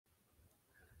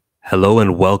Hello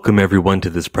and welcome everyone to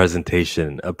this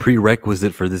presentation. A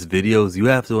prerequisite for this video is you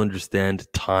have to understand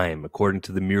time. According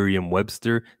to the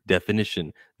Merriam-Webster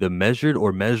definition, the measured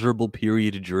or measurable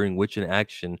period during which an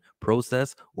action,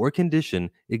 process, or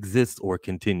condition exists or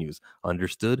continues.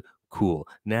 Understood? Cool.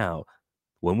 Now,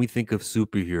 when we think of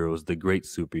superheroes, the great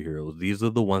superheroes, these are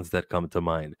the ones that come to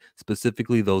mind,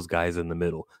 specifically those guys in the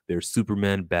middle. There's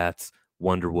Superman, Bats,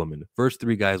 Wonder Woman. First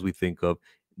three guys we think of,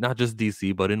 not just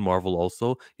DC, but in Marvel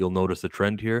also. You'll notice a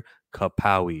trend here,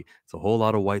 Kapowie. It's a whole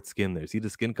lot of white skin there. See the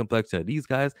skin complexion of these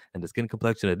guys and the skin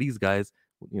complexion of these guys,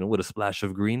 with a splash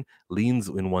of green, leans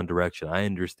in one direction. I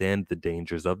understand the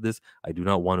dangers of this. I do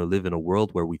not want to live in a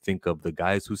world where we think of the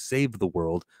guys who saved the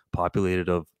world, populated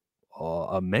of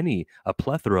a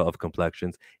plethora of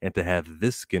complexions, and to have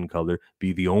this skin color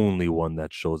be the only one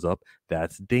that shows up,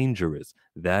 that's dangerous.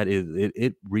 That is,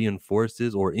 it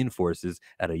reinforces or enforces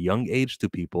at a young age to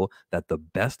people that the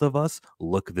best of us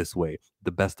look this way,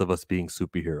 the best of us being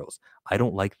superheroes. I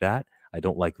don't like that. I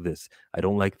don't like this. I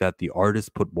don't like that the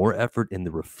artist put more effort in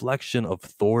the reflection of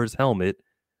Thor's helmet.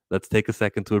 Let's take a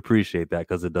second to appreciate that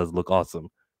because it does look awesome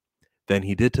than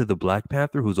he did to the Black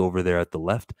Panther, who's over there at the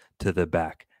left to the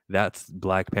back. That's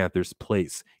Black Panther's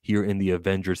place here in the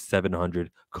Avengers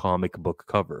 700 comic book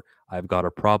cover. I've got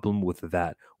a problem with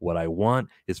that. What I want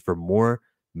is for more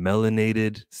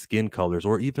melanated skin colors,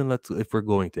 or even if we're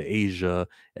going to Asia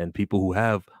and people who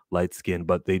have light skin,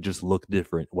 but they just look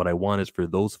different. What I want is for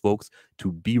those folks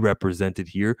to be represented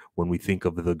here when we think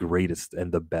of the greatest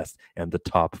and the best and the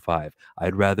top five.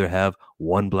 I'd rather have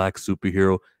one black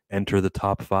superhero enter the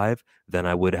top five than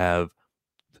I would have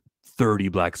 30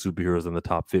 black superheroes in the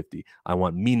top 50. I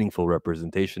want meaningful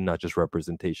representation, not just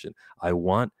representation. I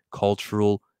want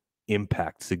cultural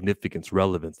impact, significance,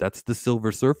 relevance. That's the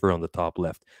Silver Surfer on the top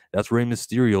left. That's Rey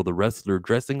Mysterio, the wrestler,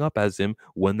 dressing up as him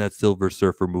when that Silver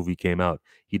Surfer movie came out.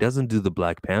 He doesn't do the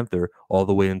Black Panther all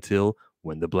the way until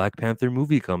when the Black Panther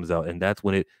movie comes out, and that's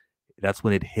when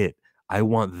it hit. I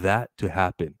want that to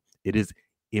happen. It is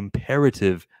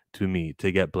imperative to me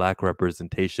to get black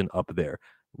representation up there.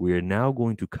 We are now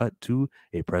going to cut to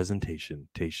a presentation.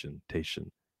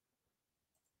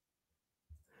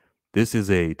 This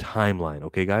is a timeline,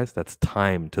 okay, guys? That's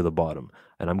time to the bottom.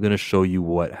 And I'm going to show you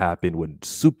what happened when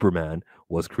Superman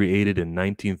was created in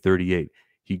 1938.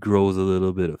 He grows a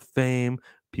little bit of fame.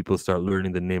 People start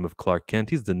learning the name of Clark Kent.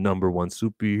 He's the #1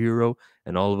 superhero.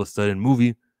 And all of a sudden,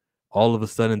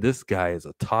 this guy is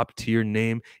a top tier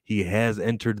name. He has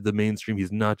entered the mainstream.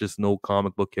 He's not just no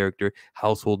comic book character,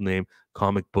 household name,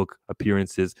 comic book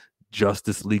appearances,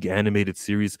 Justice League animated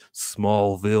series,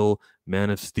 Smallville, Man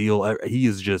of Steel. He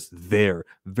is just there.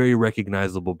 Very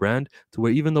recognizable brand to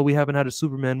where even though we haven't had a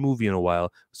Superman movie in a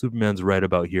while, Superman's right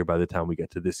about here by the time we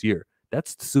get to this year.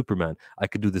 That's Superman. I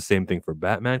could do the same thing for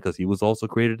Batman because he was also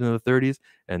created in the 30s,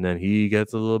 and then he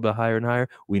gets a little bit higher and higher.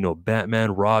 We know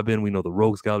Batman, Robin, we know the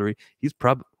Rogues Gallery. He's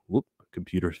probably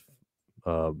computer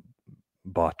uh,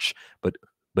 botch, but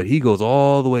he goes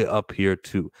all the way up here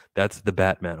too. That's the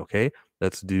Batman. Okay,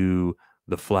 let's do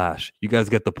the Flash. You guys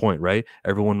get the point, right?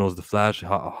 Everyone knows the Flash,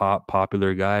 hot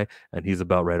popular guy, and he's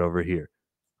about right over here.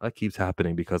 That keeps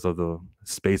happening because of the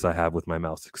space I have with my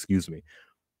mouse. Excuse me.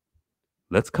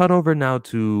 Let's cut over now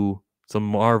to some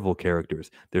Marvel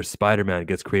characters. There's Spider-Man,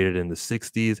 gets created in the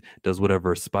 60s, does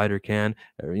whatever a spider can.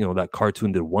 That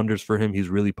cartoon did wonders for him. He's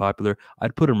really popular.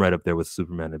 I'd put him right up there with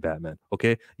Superman and Batman.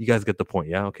 Okay? You guys get the point.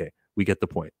 Yeah? Okay. We get the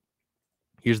point.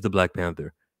 Here's the Black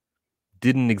Panther.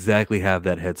 Didn't exactly have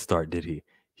that head start, did he?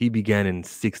 He began in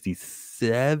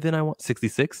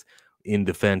 66 in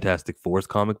the Fantastic Four's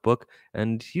comic book,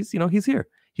 and he's here.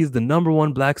 He's the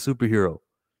 #1 black superhero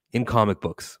in comic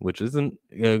books, which isn't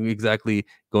exactly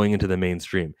going into the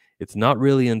mainstream. It's not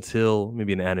really until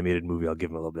maybe an animated movie, I'll give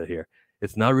him a little bit here.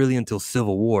 It's not really until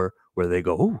Civil War where they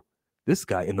go, oh, this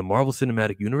guy in the Marvel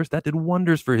Cinematic Universe, that did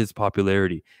wonders for his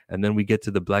popularity. And then we get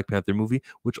to the Black Panther movie,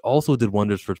 which also did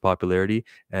wonders for his popularity.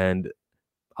 And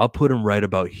I'll put him right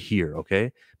about here,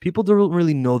 okay? People don't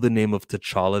really know the name of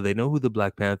T'Challa. They know who the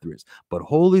Black Panther is. But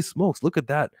holy smokes, look at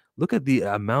that. Look at the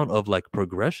amount of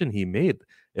progression he made.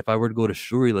 If I were to go to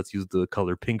Shuri, let's use the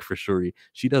color pink for Shuri.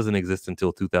 She doesn't exist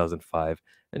until 2005.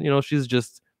 And she's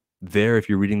just there if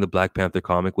you're reading the Black Panther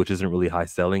comic, which isn't really high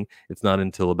selling. It's not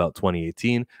until about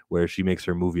 2018 where she makes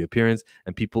her movie appearance,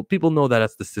 and people know that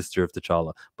that's the sister of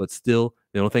T'Challa. But still,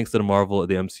 thanks to the Marvel,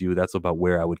 the MCU, that's about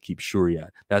where I would keep Shuri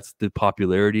at. That's the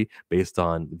popularity based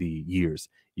on the years.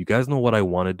 You guys know what I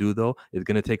want to do, though? It's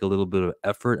going to take a little bit of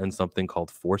effort and something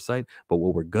called foresight. But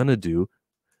what we're going to do,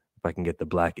 if I can get the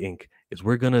black ink, is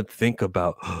we're going to think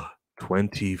about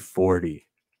 2040,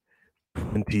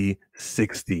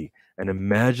 2060. And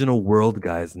imagine a world,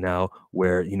 guys, now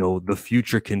where, the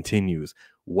future continues.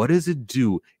 What does it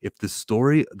do if the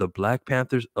story, the Black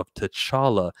Panthers of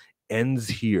T'Challa, ends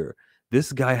here?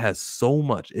 This guy has so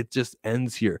much. It just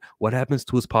ends here. What happens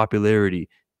to his popularity?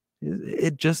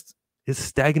 It just is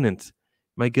stagnant.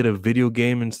 Might get a video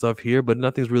game and stuff here, but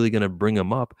nothing's really going to bring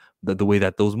him up the way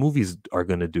that those movies are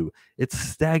going to do. It's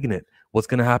stagnant. What's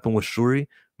going to happen with Shuri?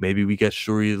 Maybe we get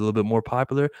Shuri a little bit more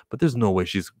popular, but there's no way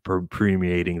she's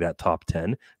permeating that top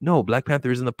 10. No, Black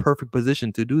Panther is in the perfect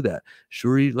position to do that.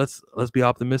 Shuri, let's be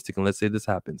optimistic and let's say this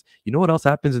happens. You know what else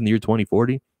happens in the year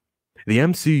 2040? The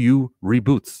MCU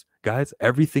reboots. Guys,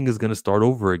 everything is going to start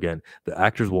over again. The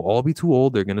actors will all be too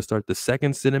old. They're going to start the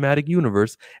second cinematic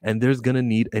universe, and there's going to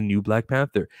need a new Black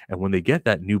Panther. And when they get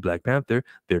that new Black Panther,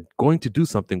 they're going to do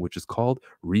something which is called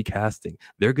recasting.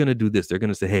 They're going to do this. They're going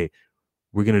to say, hey,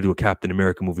 we're going to do a Captain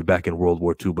America movie back in World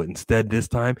War II, but instead this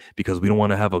time, because we don't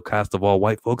want to have a cast of all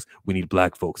white folks, we need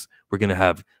black folks. We're going to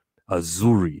have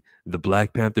Azuri, the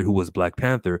Black Panther who was Black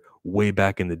Panther way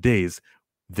back in the days,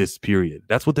 this period.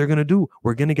 That's what they're going to do.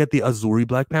 We're going to get the Azuri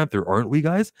Black Panther, aren't we,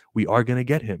 guys? We are going to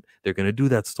get him. They're going to do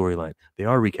that storyline. They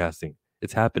are recasting.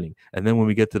 It's happening. And then when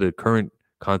we get to the current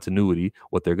continuity,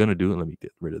 what they're going to do, and let me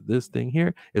get rid of this thing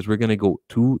here, is we're going to go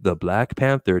to the Black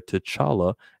Panther,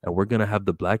 T'Challa, and we're going to have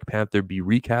the Black Panther be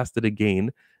recasted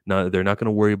again. Now, they're not going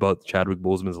to worry about Chadwick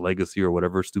Boseman's legacy or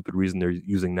whatever stupid reason they're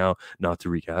using now not to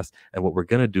recast. And what we're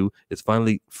going to do is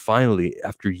finally,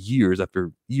 after years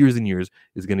and years,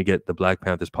 is going to get the Black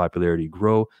Panther's popularity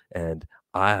grow. And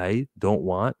I don't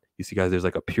want, you see, guys, there's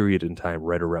like a period in time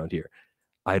right around here.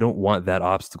 I don't want that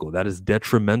obstacle. That is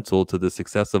detrimental to the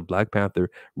success of Black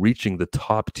Panther reaching the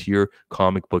top tier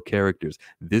comic book characters.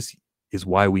 This is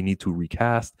why we need to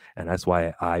recast, and that's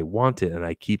why I want it. And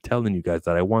I keep telling you guys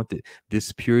that I want it.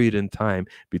 This period in time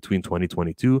between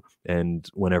 2022 and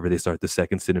whenever they start the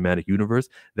second cinematic universe,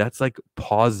 that's like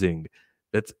pausing.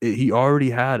 He already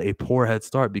had a poor head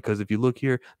start, because if you look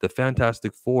here, the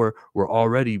Fantastic Four were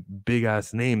already big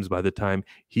ass names by the time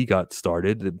he got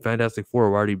started. The Fantastic Four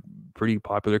were already pretty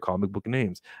popular comic book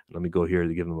names. Let me go here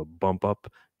to give them a bump up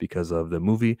because of the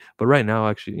movie. But right now,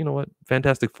 actually, you know what?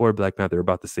 Fantastic Four, Black Panther are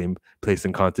about the same place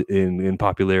in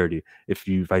popularity,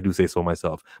 if I do say so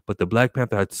myself. But the Black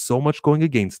Panther had so much going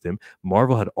against him.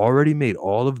 Marvel had already made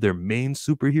all of their main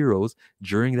superheroes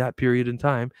during that period in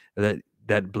time that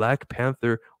Black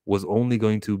Panther was only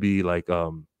going to be like,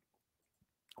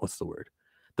 what's the word?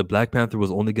 The Black Panther was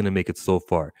only going to make it so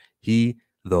far. He,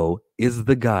 though, is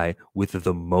the guy with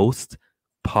the most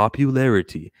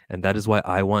popularity, and that is why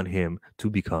I want him to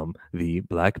become the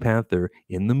Black Panther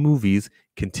in the movies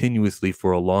continuously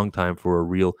for a long time, for a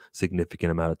real significant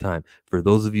amount of time. For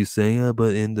those of you saying,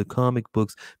 but in the comic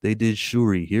books they did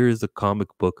Shuri, here is a comic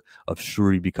book of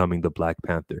Shuri becoming the Black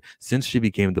Panther. Since she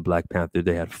became the Black Panther,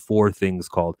 they had 4 things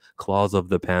called Claws of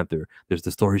the Panther. There's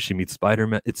the story she meets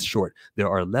Spider-Man. It's short. There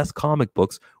are less comic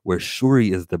books where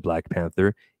Shuri is the Black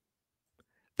Panther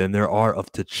than there are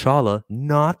of T'Challa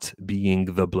not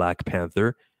being the Black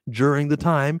Panther during the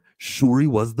time Shuri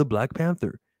was the Black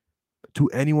Panther. To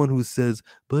anyone who says,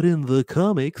 but in the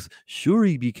comics,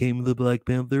 Shuri became the Black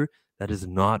Panther, that is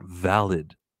not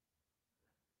valid.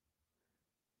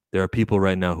 There are people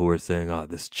right now who are saying, oh,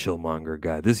 this chillmonger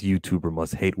guy, this YouTuber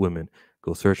must hate women.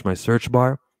 Go search my search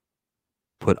bar,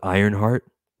 put Ironheart,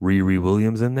 Riri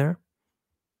Williams in there,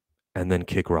 and then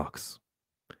kick rocks.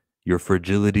 Your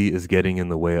fragility is getting in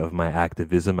the way of my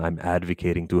activism. I'm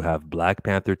advocating to have Black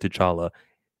Panther T'Challa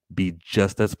be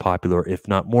just as popular, if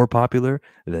not more popular,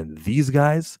 than these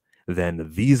guys,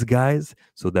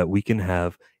 so that we can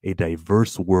have a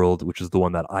diverse world, which is the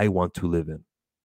one that I want to live in.